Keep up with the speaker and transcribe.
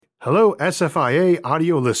Hello, SFIA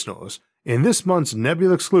audio listeners. In this month's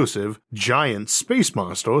Nebula exclusive, Giant Space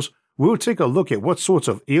Monsters, we'll take a look at what sorts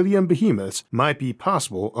of alien behemoths might be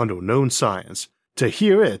possible under known science. To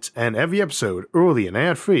hear it and every episode early and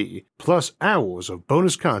ad-free, plus hours of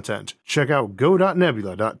bonus content, check out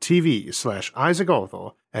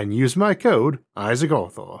go.nebula.tv/IsaacArthur and use my code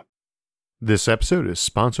IsaacArthur. This episode is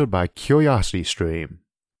sponsored by CuriosityStream.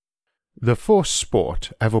 The first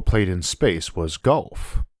sport ever played in space was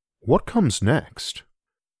golf. What comes next?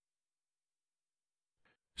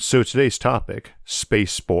 So today's topic,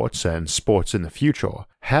 space sports and sports in the future,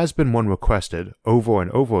 has been one requested over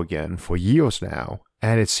and over again for years now,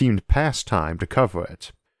 and it seemed past time to cover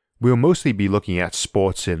it. We'll mostly be looking at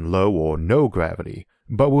sports in low or no gravity,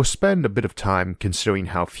 but we'll spend a bit of time considering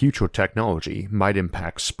how future technology might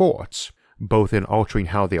impact sports, both in altering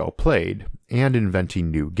how they are played and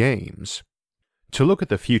inventing new games. To look at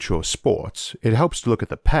the future of sports, it helps to look at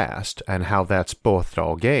the past and how that's birthed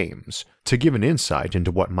our games, to give an insight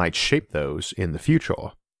into what might shape those in the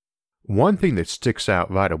future. One thing that sticks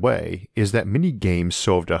out right away is that many games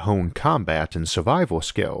serve to hone combat and survival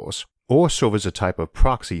skills, or serve as a type of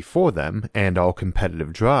proxy for them and our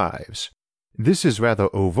competitive drives. This is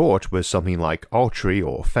rather overt with something like archery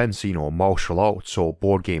or fencing or martial arts or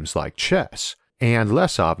board games like chess, and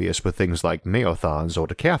less obvious with things like marathons or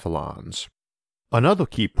decathlons. Another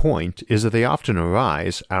key point is that they often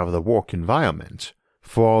arise out of the work environment.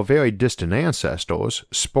 For our very distant ancestors,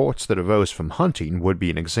 sports that arose from hunting would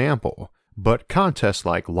be an example, but contests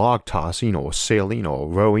like log tossing or sailing or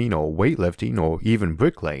rowing or weightlifting or even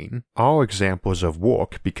bricklaying are examples of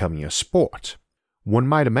work becoming a sport. One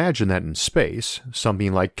might imagine that in space,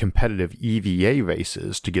 something like competitive EVA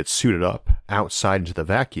races to get suited up outside into the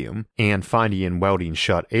vacuum and finding and welding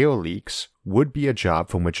shut air leaks would be a job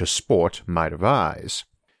from which a sport might arise.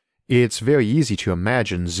 It's very easy to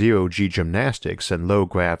imagine zero-G gymnastics and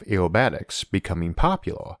low-grav aerobatics becoming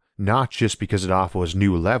popular, not just because it offers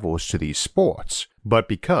new levels to these sports, but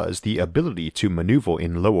because the ability to maneuver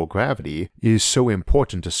in lower gravity is so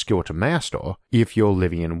important a skill to master if you're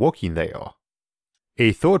living and working there.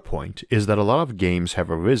 A third point is that a lot of games have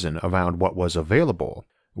arisen around what was available.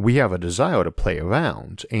 We have a desire to play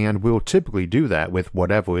around, and we'll typically do that with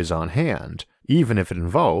whatever is on hand, even if it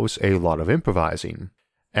involves a lot of improvising.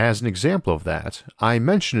 As an example of that, I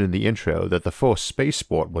mentioned in the intro that the first space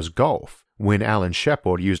sport was golf, when Alan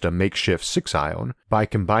Shepard used a makeshift 6-iron by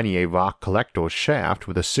combining a rock collector's shaft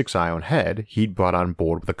with a 6-iron head he'd brought on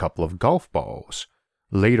board with a couple of golf balls.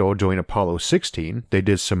 Later, during Apollo 16, they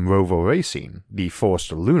did some rover racing, the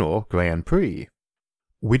first lunar Grand Prix.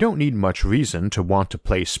 We don't need much reason to want to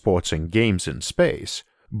play sports and games in space,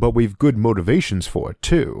 but we've good motivations for it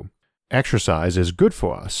too. Exercise is good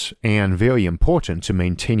for us, and very important to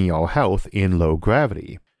maintaining our health in low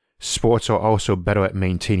gravity. Sports are also better at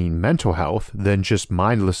maintaining mental health than just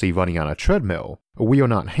mindlessly running on a treadmill. We are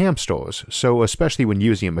not hamsters, so especially when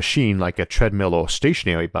using a machine like a treadmill or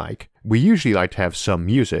stationary bike, we usually like to have some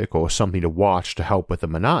music or something to watch to help with the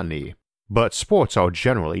monotony. But sports are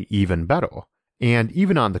generally even better. And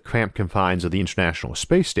even on the cramped confines of the International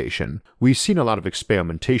Space Station, we've seen a lot of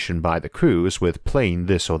experimentation by the crews with playing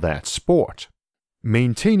this or that sport.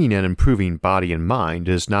 Maintaining and improving body and mind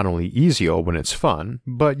is not only easier when it's fun,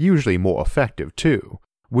 but usually more effective too,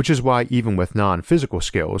 which is why even with non-physical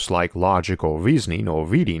skills like logic or reasoning or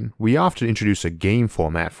reading, we often introduce a game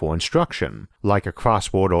format for instruction, like a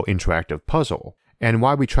crossword or interactive puzzle, and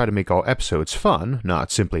why we try to make our episodes fun,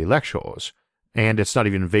 not simply lectures. And it's not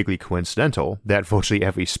even vaguely coincidental that virtually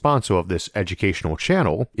every sponsor of this educational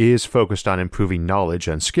channel is focused on improving knowledge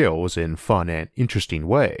and skills in fun and interesting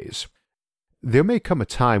ways. There may come a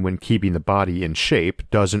time when keeping the body in shape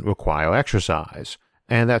doesn't require exercise,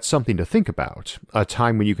 and that's something to think about, a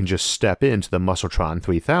time when you can just step into the Muscletron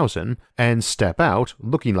 3000 and step out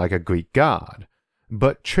looking like a Greek god.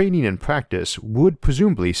 But training and practice would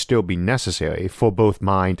presumably still be necessary for both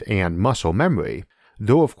mind and muscle memory,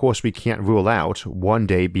 though of course we can't rule out one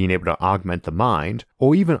day being able to augment the mind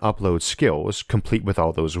or even upload skills complete with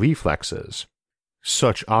all those reflexes.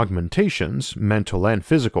 Such augmentations, mental and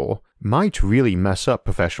physical, might really mess up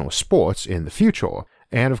professional sports in the future,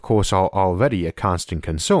 and of course are already a constant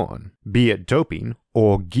concern, be it doping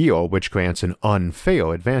or gear which grants an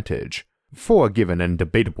unfair advantage, for a given and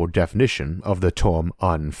debatable definition of the term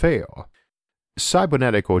unfair.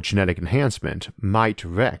 Cybernetic or genetic enhancement might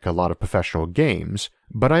wreck a lot of professional games,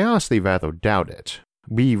 but I honestly rather doubt it.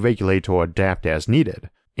 We regulate or adapt as needed,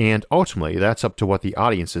 and ultimately that's up to what the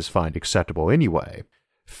audiences find acceptable anyway.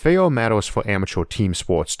 Fair matters for amateur team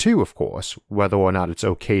sports too, of course, whether or not it's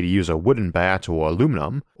okay to use a wooden bat or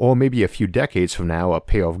aluminum, or maybe a few decades from now a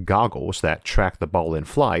pair of goggles that track the ball in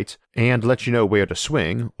flight and let you know where to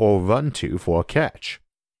swing or run to for a catch.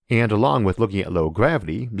 And along with looking at low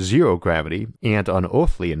gravity, zero gravity, and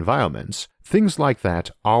unearthly environments, things like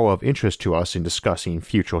that are of interest to us in discussing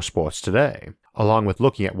future sports today, along with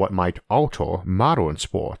looking at what might alter modern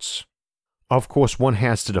sports. Of course, one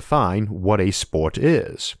has to define what a sport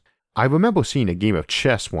is. I remember seeing a game of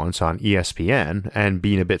chess once on ESPN and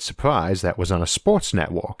being a bit surprised that was on a sports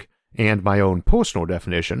network, and my own personal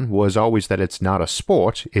definition was always that it's not a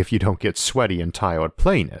sport if you don't get sweaty and tired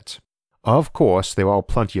playing it. Of course, there are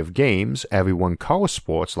plenty of games everyone calls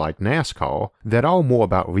sports like NASCAR that are more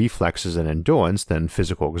about reflexes and endurance than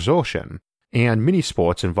physical exertion, and many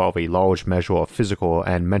sports involve a large measure of physical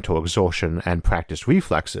and mental exertion and practiced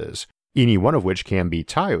reflexes, any one of which can be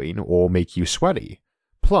tiring or make you sweaty.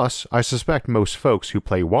 Plus, I suspect most folks who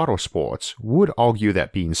play water sports would argue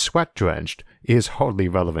that being sweat-drenched is hardly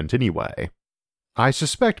relevant anyway. I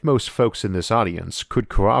suspect most folks in this audience could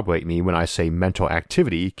corroborate me when I say mental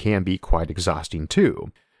activity can be quite exhausting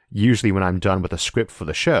too. Usually when I'm done with a script for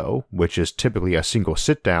the show, which is typically a single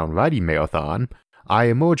sit-down writing marathon, I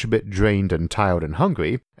emerge a bit drained and tired and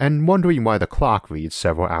hungry, and wondering why the clock reads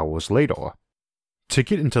several hours later. To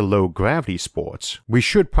get into low-gravity sports, we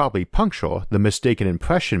should probably puncture the mistaken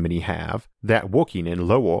impression many have that working in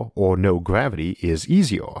lower or no gravity is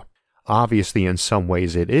easier. Obviously in some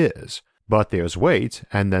ways it is, but there's weight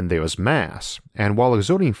and then there's mass, and while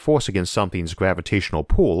exerting force against something's gravitational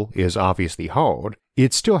pull is obviously hard,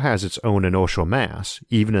 it still has its own inertial mass,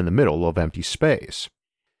 even in the middle of empty space.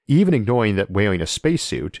 Even ignoring that wearing a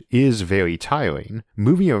spacesuit is very tiring,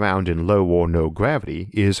 moving around in low or no gravity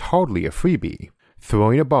is hardly a freebie.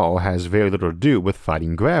 Throwing a ball has very little to do with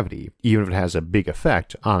fighting gravity, even if it has a big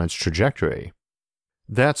effect on its trajectory.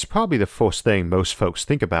 That's probably the first thing most folks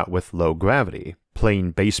think about with low gravity.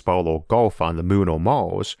 Playing baseball or golf on the moon or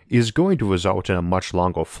Mars is going to result in a much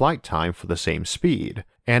longer flight time for the same speed,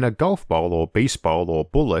 and a golf ball or baseball or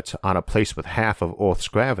bullet on a place with half of Earth's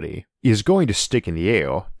gravity is going to stick in the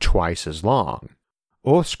air twice as long.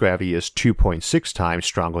 Earth's gravity is 2.6 times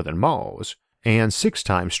stronger than Mars, and 6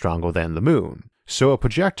 times stronger than the moon. So a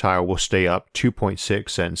projectile will stay up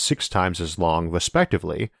 2.6 and 6 times as long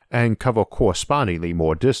respectively, and cover correspondingly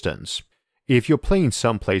more distance. If you're playing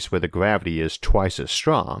someplace where the gravity is twice as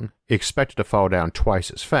strong, expect it to fall down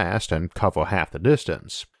twice as fast and cover half the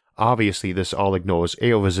distance. Obviously this all ignores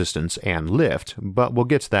air resistance and lift, but we'll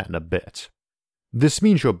get to that in a bit. This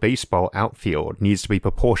means your baseball outfield needs to be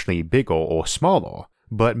proportionally bigger or smaller,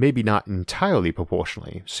 but maybe not entirely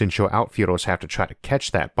proportionally, since your outfielders have to try to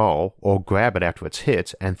catch that ball or grab it after it's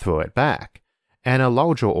hit and throw it back. And a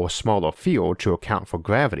larger or smaller field to account for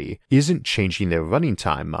gravity isn't changing their running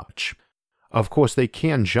time much. Of course, they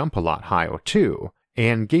can jump a lot higher too,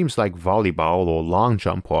 and games like volleyball or long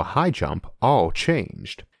jump or high jump all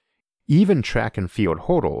changed. Even track and field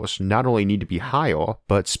hurdles not only need to be higher,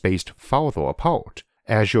 but spaced farther apart,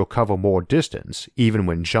 as you'll cover more distance even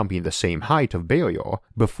when jumping the same height of barrier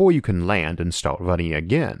before you can land and start running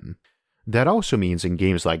again. That also means in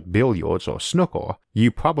games like billiards or snooker,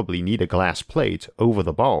 you probably need a glass plate over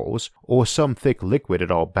the balls or some thick liquid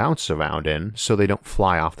it all bounces around in so they don't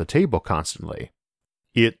fly off the table constantly.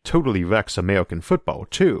 It totally wrecks American football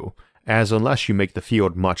too, as unless you make the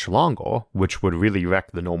field much longer, which would really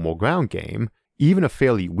wreck the normal ground game, even a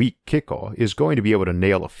fairly weak kicker is going to be able to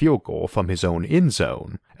nail a field goal from his own end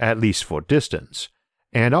zone, at least for distance,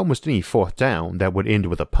 and almost any fourth down that would end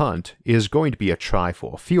with a punt is going to be a try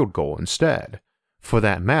for a field goal instead. For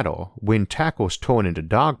that matter, when tackles turn into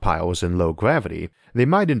dog piles in low gravity, they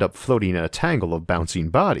might end up floating in a tangle of bouncing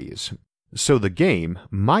bodies, so the game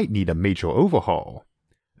might need a major overhaul.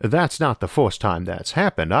 That's not the first time that's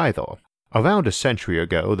happened either. Around a century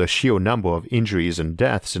ago, the sheer number of injuries and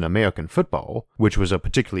deaths in American football, which was a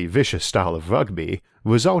particularly vicious style of rugby,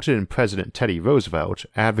 resulted in President Teddy Roosevelt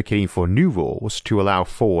advocating for new rules to allow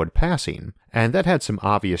forward passing, and that had some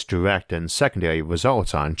obvious direct and secondary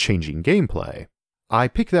results on changing gameplay. I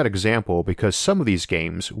pick that example because some of these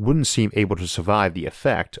games wouldn't seem able to survive the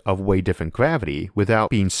effect of way different gravity without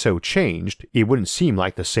being so changed it wouldn't seem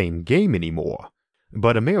like the same game anymore.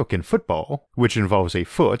 But American football, which involves a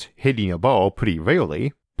foot hitting a ball pretty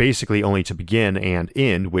rarely, basically only to begin and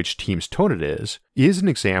end which team's turn it is an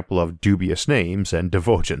example of dubious names and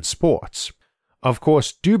divergent sports. Of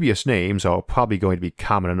course, dubious names are probably going to be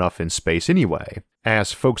common enough in space anyway,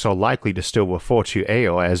 as folks are likely to still refer to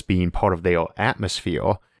air as being part of their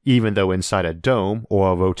atmosphere even though inside a dome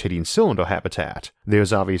or a rotating cylinder habitat,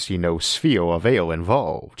 there's obviously no sphere of air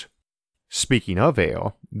involved. Speaking of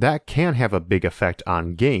air, that can have a big effect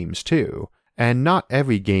on games too, and not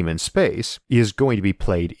every game in space is going to be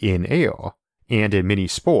played in air, and in many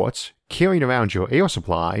sports, carrying around your air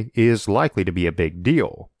supply is likely to be a big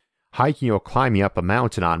deal. Hiking or climbing up a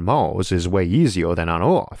mountain on Mars is way easier than on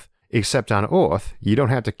Earth, except on Earth, you don't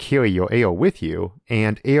have to carry your air with you,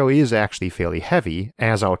 and air is actually fairly heavy,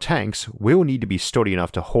 as our tanks will need to be sturdy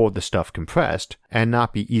enough to hold the stuff compressed and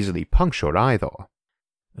not be easily punctured either.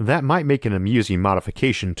 That might make an amusing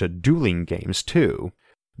modification to dueling games too.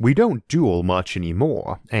 We don't duel much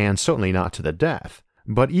anymore, and certainly not to the death,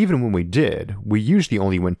 but even when we did, we usually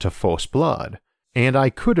only went to first blood, and I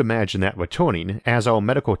could imagine that returning as our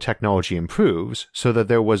medical technology improves so that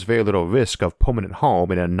there was very little risk of permanent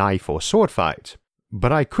harm in a knife or sword fight.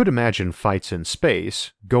 But I could imagine fights in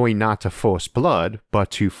space going not to first blood,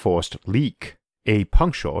 but to first leak, a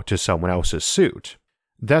puncture to someone else's suit.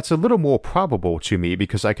 That's a little more probable to me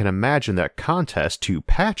because I can imagine that contests to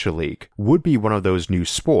patch a leak would be one of those new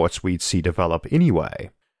sports we'd see develop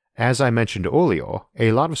anyway. As I mentioned earlier,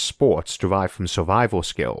 a lot of sports derive from survival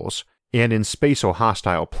skills, and in space or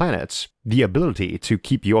hostile planets, the ability to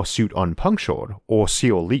keep your suit unpunctured or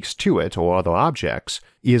seal leaks to it or other objects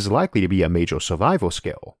is likely to be a major survival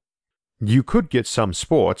skill. You could get some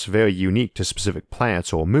sports very unique to specific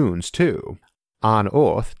planets or moons too. On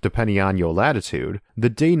Earth, depending on your latitude, the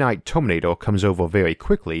day-night terminator comes over very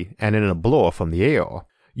quickly and in a blur from the air.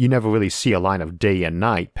 You never really see a line of day and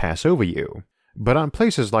night pass over you. But on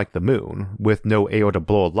places like the moon, with no air to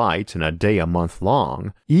blur light and a day a month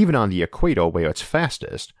long, even on the equator where it's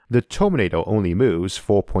fastest, the terminator only moves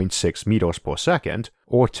 4.6 meters per second,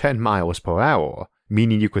 or 10 miles per hour,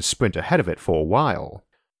 meaning you could sprint ahead of it for a while.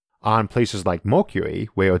 On places like Mercury,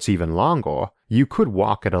 where it's even longer, you could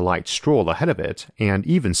walk at a light stroll ahead of it and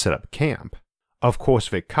even set up camp. Of course,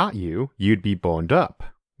 if it caught you, you'd be burned up.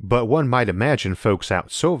 But one might imagine folks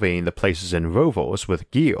out surveying the places in rovers with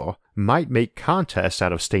gear might make contests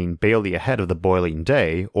out of staying barely ahead of the boiling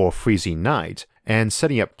day or freezing night and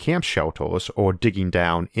setting up camp shelters or digging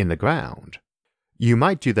down in the ground. You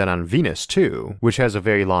might do that on Venus too, which has a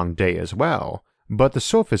very long day as well, but the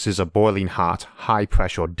surface is a boiling hot,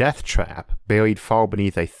 high-pressure death trap buried far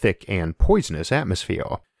beneath a thick and poisonous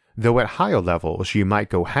atmosphere, though at higher levels you might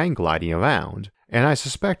go hang gliding around, and I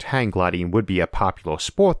suspect hang gliding would be a popular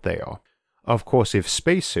sport there. Of course, if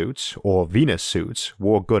spacesuits, or Venus suits,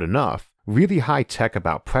 were good enough, really high-tech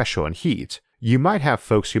about pressure and heat, you might have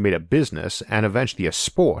folks who made a business and eventually a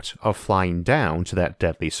sport of flying down to that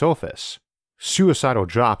deadly surface. Suicidal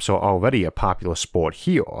drops are already a popular sport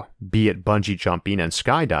here, be it bungee jumping and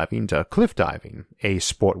skydiving to cliff diving, a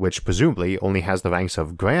sport which presumably only has the ranks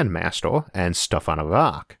of Grandmaster and stuff on a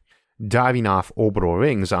rock. Diving off orbital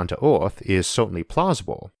rings onto Earth is certainly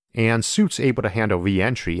plausible, and suits able to handle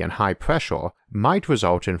re-entry and high pressure might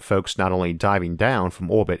result in folks not only diving down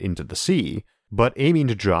from orbit into the sea, but aiming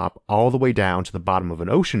to drop all the way down to the bottom of an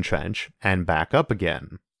ocean trench and back up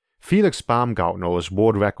again. Felix Baumgartner's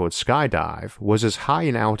world record skydive was as high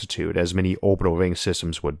in altitude as many orbital ring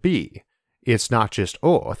systems would be. It's not just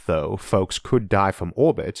Earth, though. Folks could dive from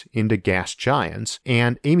orbit into gas giants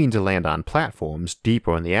and aiming to land on platforms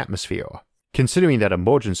deeper in the atmosphere. Considering that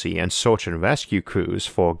emergency and search and rescue crews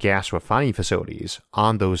for gas refining facilities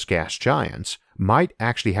on those gas giants might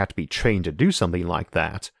actually have to be trained to do something like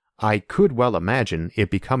that, I could well imagine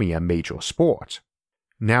it becoming a major sport.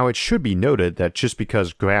 Now, it should be noted that just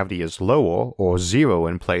because gravity is lower or zero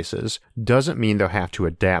in places doesn't mean they'll have to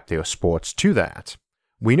adapt their sports to that.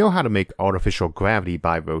 We know how to make artificial gravity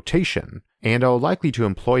by rotation, and are likely to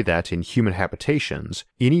employ that in human habitations,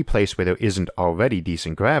 any place where there isn't already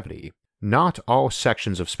decent gravity. Not all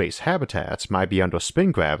sections of space habitats might be under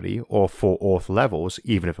spin gravity or full Earth levels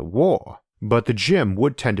even if it were, but the gym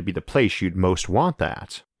would tend to be the place you'd most want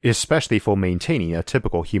that, especially for maintaining a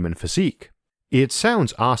typical human physique. It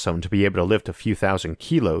sounds awesome to be able to lift a few thousand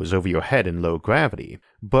kilos over your head in low gravity,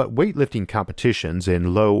 but weightlifting competitions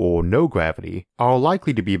in low or no gravity are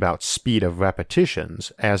likely to be about speed of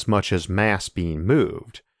repetitions as much as mass being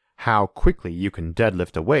moved, how quickly you can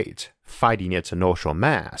deadlift a weight, fighting its inertial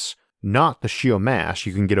mass, not the sheer mass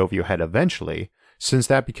you can get over your head eventually, since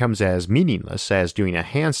that becomes as meaningless as doing a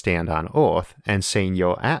handstand on Earth and saying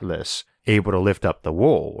you're Atlas, able to lift up the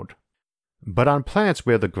world. But on planets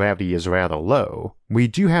where the gravity is rather low, we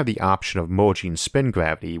do have the option of merging spin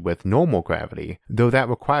gravity with normal gravity, though that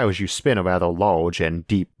requires you spin a rather large and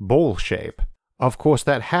deep bowl shape. Of course,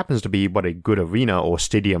 that happens to be what a good arena or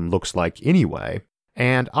stadium looks like anyway,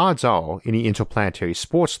 and odds are any interplanetary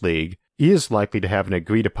sports league is likely to have an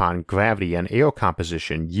agreed-upon gravity and air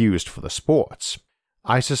composition used for the sports.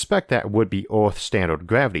 I suspect that would be Earth standard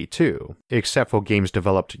gravity too, except for games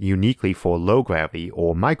developed uniquely for low gravity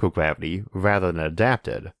or microgravity rather than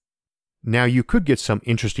adapted. Now you could get some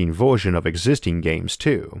interesting version of existing games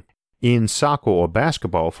too. In soccer or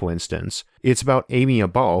basketball, for instance, it's about aiming a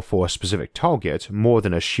ball for a specific target more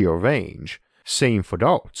than a sheer range. Same for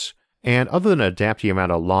darts. And other than adapting around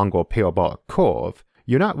a longer parabolic curve,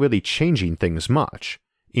 you're not really changing things much.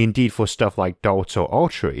 Indeed, for stuff like darts or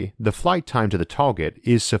archery, the flight time to the target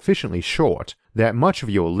is sufficiently short that much of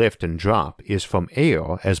your lift and drop is from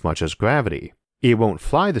air as much as gravity. It won't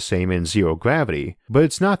fly the same in zero gravity, but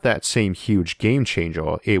it's not that same huge game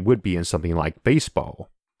changer it would be in something like baseball.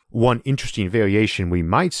 One interesting variation we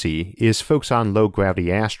might see is folks on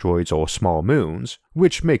low-gravity asteroids or small moons,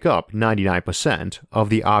 which make up 99% of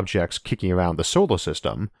the objects kicking around the solar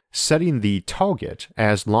system, setting the target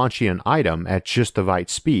as launching an item at just the right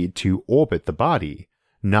speed to orbit the body,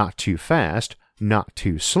 not too fast, not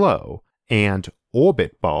too slow, and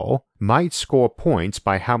orbit ball might score points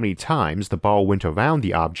by how many times the ball went around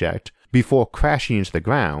the object before crashing into the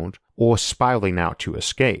ground or spiraling out to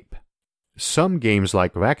escape. Some games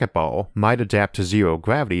like racquetball might adapt to zero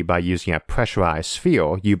gravity by using a pressurized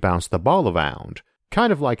sphere you bounce the ball around,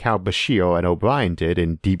 kind of like how Bashir and O'Brien did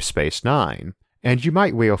in Deep Space Nine, and you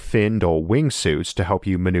might wear finned or wingsuits to help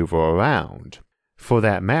you maneuver around. For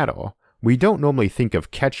that matter, we don't normally think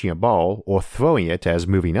of catching a ball or throwing it as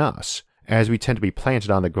moving us, as we tend to be planted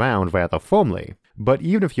on the ground rather firmly, but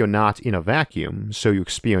even if you're not in a vacuum, so you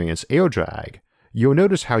experience air drag, you'll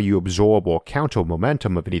notice how you absorb or counter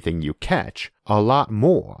momentum of anything you catch a lot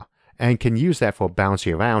more, and can use that for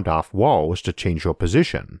bouncing around off walls to change your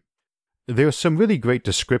position. There's some really great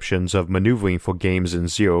descriptions of maneuvering for games in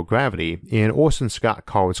zero gravity in Orson Scott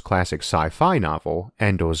Card's classic sci-fi novel,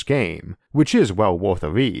 Ender's Game, which is well worth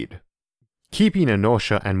a read. Keeping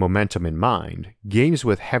inertia and momentum in mind, games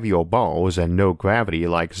with heavier balls and no gravity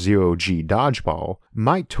like Zero-G Dodgeball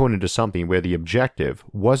might turn into something where the objective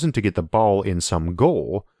wasn't to get the ball in some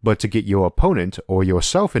goal, but to get your opponent or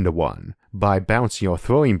yourself into one by bouncing or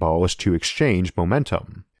throwing balls to exchange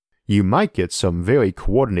momentum. You might get some very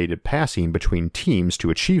coordinated passing between teams to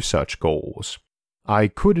achieve such goals. I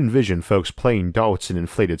could envision folks playing darts in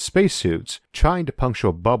inflated spacesuits, trying to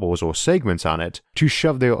puncture bubbles or segments on it to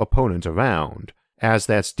shove their opponent around, as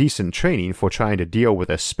that's decent training for trying to deal with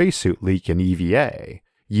a spacesuit leak in EVA.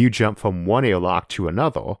 You jump from one airlock to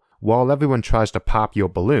another, while everyone tries to pop your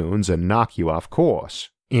balloons and knock you off course,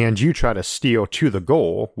 and you try to steer to the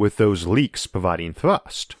goal with those leaks providing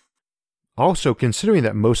thrust. Also, considering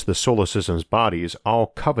that most of the solar system's bodies are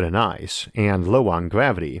covered in ice and low on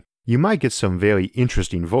gravity, you might get some very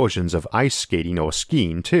interesting versions of ice skating or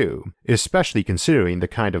skiing too, especially considering the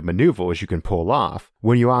kind of maneuvers you can pull off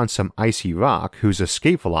when you're on some icy rock whose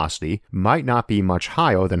escape velocity might not be much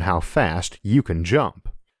higher than how fast you can jump.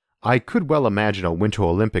 I could well imagine a Winter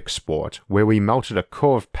Olympics sport where we melted a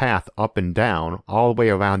curved path up and down all the way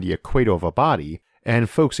around the equator of a body, and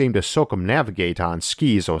folks aim to circumnavigate on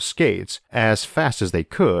skis or skates as fast as they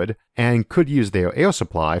could and could use their air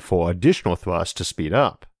supply for additional thrust to speed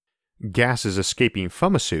up. Gases escaping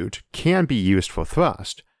from a suit can be used for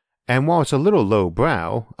thrust, and while it's a little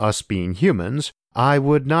lowbrow, us being humans, I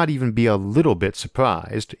would not even be a little bit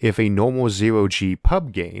surprised if a normal zero-G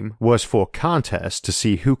pub game was for contests to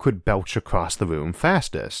see who could belch across the room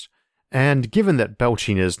fastest. And given that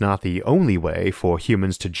belching is not the only way for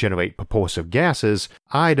humans to generate propulsive gases,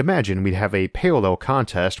 I'd imagine we'd have a parallel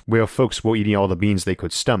contest where folks were eating all the beans they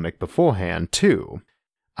could stomach beforehand too.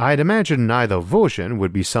 I'd imagine neither version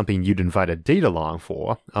would be something you'd invite a date along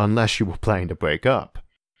for, unless you were planning to break up.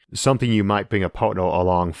 Something you might bring a partner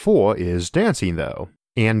along for is dancing though,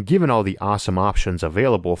 and given all the awesome options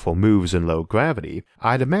available for moves in low gravity,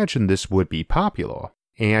 I'd imagine this would be popular,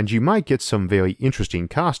 and you might get some very interesting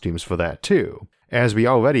costumes for that too, as we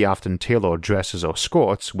already often tailor dresses or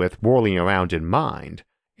skirts with whirling around in mind,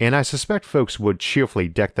 and I suspect folks would cheerfully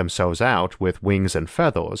deck themselves out with wings and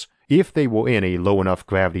feathers if they were in a low enough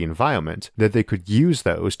gravity environment that they could use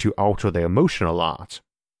those to alter their motion a lot.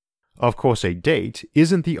 Of course, a date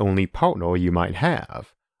isn't the only partner you might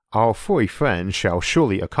have. Our furry friends shall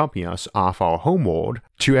surely accompany us off our homeworld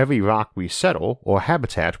to every rock we settle or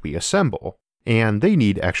habitat we assemble, and they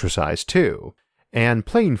need exercise too, and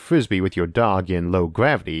playing frisbee with your dog in low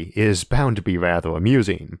gravity is bound to be rather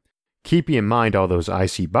amusing. Keeping in mind all those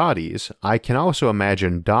icy bodies, I can also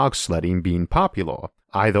imagine dog sledding being popular,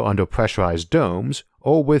 either under pressurized domes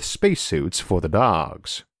or with spacesuits for the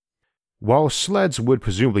dogs. While sleds would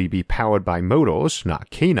presumably be powered by motors,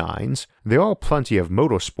 not canines, there are plenty of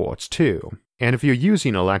motorsports too. And if you're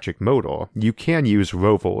using an electric motor, you can use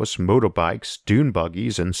rovers, motorbikes, dune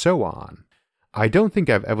buggies, and so on. I don't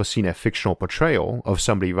think I've ever seen a fictional portrayal of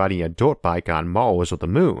somebody riding a dirt bike on Mars or the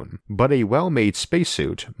moon, but a well-made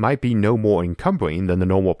spacesuit might be no more encumbering than the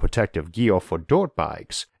normal protective gear for dirt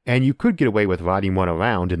bikes, and you could get away with riding one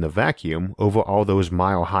around in the vacuum over all those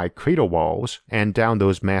mile-high crater walls and down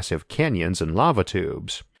those massive canyons and lava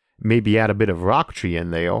tubes. Maybe add a bit of rocketry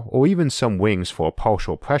in there, or even some wings for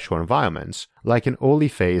partial pressure environments, like an early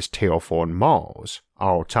phase terraformed Mars,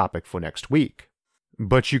 our topic for next week.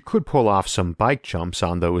 But you could pull off some bike jumps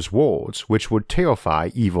on those worlds, which would terrify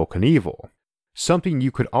Evel Knievel. Something you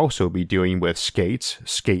could also be doing with skates,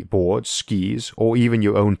 skateboards, skis, or even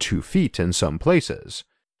your own 2 feet in some places.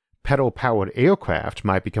 Pedal-powered aircraft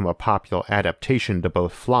might become a popular adaptation to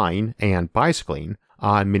both flying and bicycling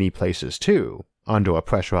on many places too, under a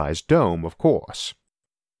pressurized dome, of course.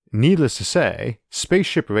 Needless to say,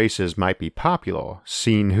 spaceship races might be popular,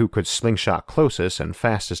 seeing who could slingshot closest and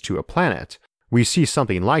fastest to a planet. We see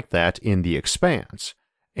something like that in The Expanse,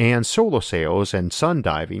 and solar sails and sun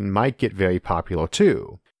diving might get very popular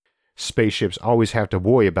too. Spaceships always have to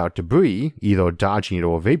worry about debris, either dodging it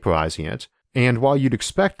or vaporizing it, and while you'd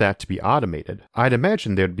expect that to be automated, I'd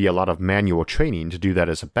imagine there'd be a lot of manual training to do that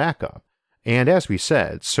as a backup. And as we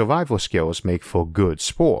said, survival skills make for good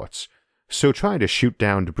sports, so trying to shoot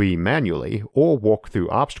down debris manually or walk through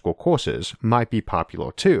obstacle courses might be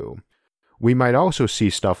popular too. We might also see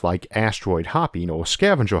stuff like asteroid hopping or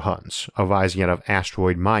scavenger hunts arising out of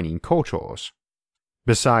asteroid mining cultures.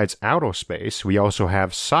 Besides outer space, we also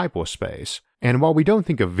have cyberspace, and while we don't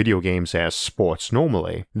think of video games as sports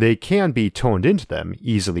normally, they can be turned into them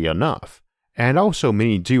easily enough. And also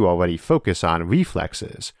many do already focus on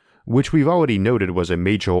reflexes, which we've already noted was a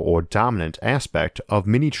major or dominant aspect of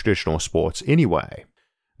many traditional sports anyway.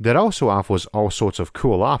 That also offers all sorts of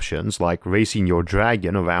cool options like racing your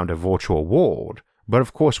dragon around a virtual world, but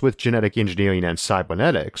of course with genetic engineering and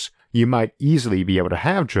cybernetics, you might easily be able to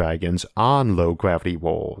have dragons on low-gravity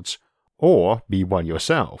worlds, or be one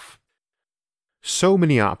yourself. So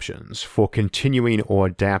many options for continuing or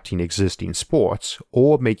adapting existing sports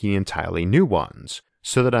or making entirely new ones,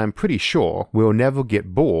 so that I'm pretty sure we'll never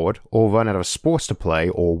get bored or run out of sports to play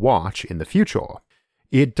or watch in the future.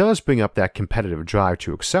 It does bring up that competitive drive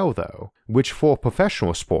to excel though, which for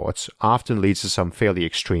professional sports often leads to some fairly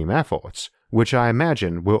extreme efforts, which I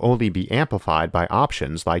imagine will only be amplified by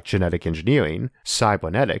options like genetic engineering,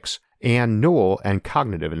 cybernetics, and neural and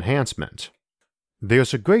cognitive enhancement.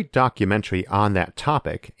 There's a great documentary on that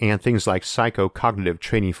topic and things like psychocognitive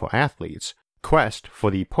training for athletes, Quest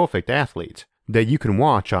for the Perfect Athlete, that you can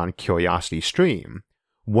watch on Curiosity Stream.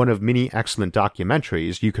 One of many excellent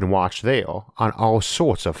documentaries you can watch there on all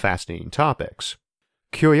sorts of fascinating topics.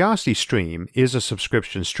 Curiosity Stream is a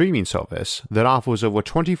subscription streaming service that offers over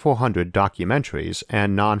 2,400 documentaries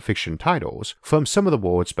and non-fiction titles from some of the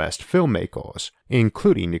world's best filmmakers,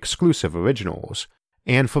 including exclusive originals,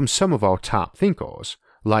 and from some of our top thinkers,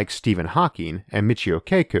 like Stephen Hawking and Michio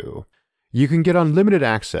Kaku. You can get unlimited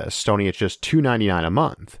access starting at just $2.99 a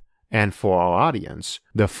month. And for our audience,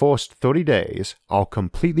 the first 30 days are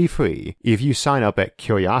completely free if you sign up at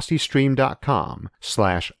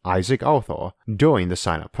curiositystream.com/IsaacArthur during the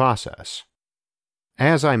sign-up process.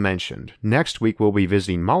 As I mentioned, next week we'll be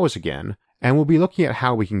visiting Mars again, and we'll be looking at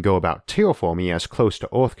how we can go about terraforming as close to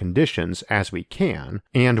Earth conditions as we can,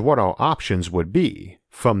 and what our options would be,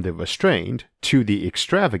 from the restrained to the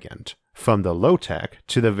extravagant, from the low-tech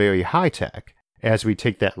to the very high-tech, as we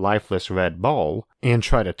take that lifeless red ball and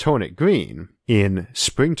try to turn it green in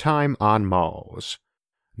Springtime on Mars.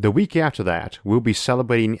 The week after that, we'll be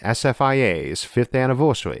celebrating SFIA's 5th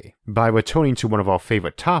anniversary by returning to one of our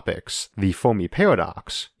favorite topics, the Fermi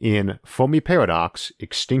Paradox, in Fermi Paradox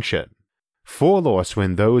Extinction. For alerts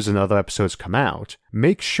when those and other episodes come out,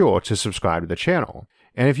 make sure to subscribe to the channel.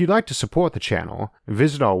 And if you'd like to support the channel,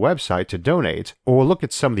 visit our website to donate or look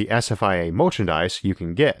at some of the SFIA merchandise you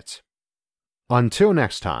can get. Until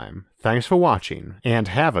next time, thanks for watching, and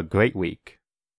have a great week.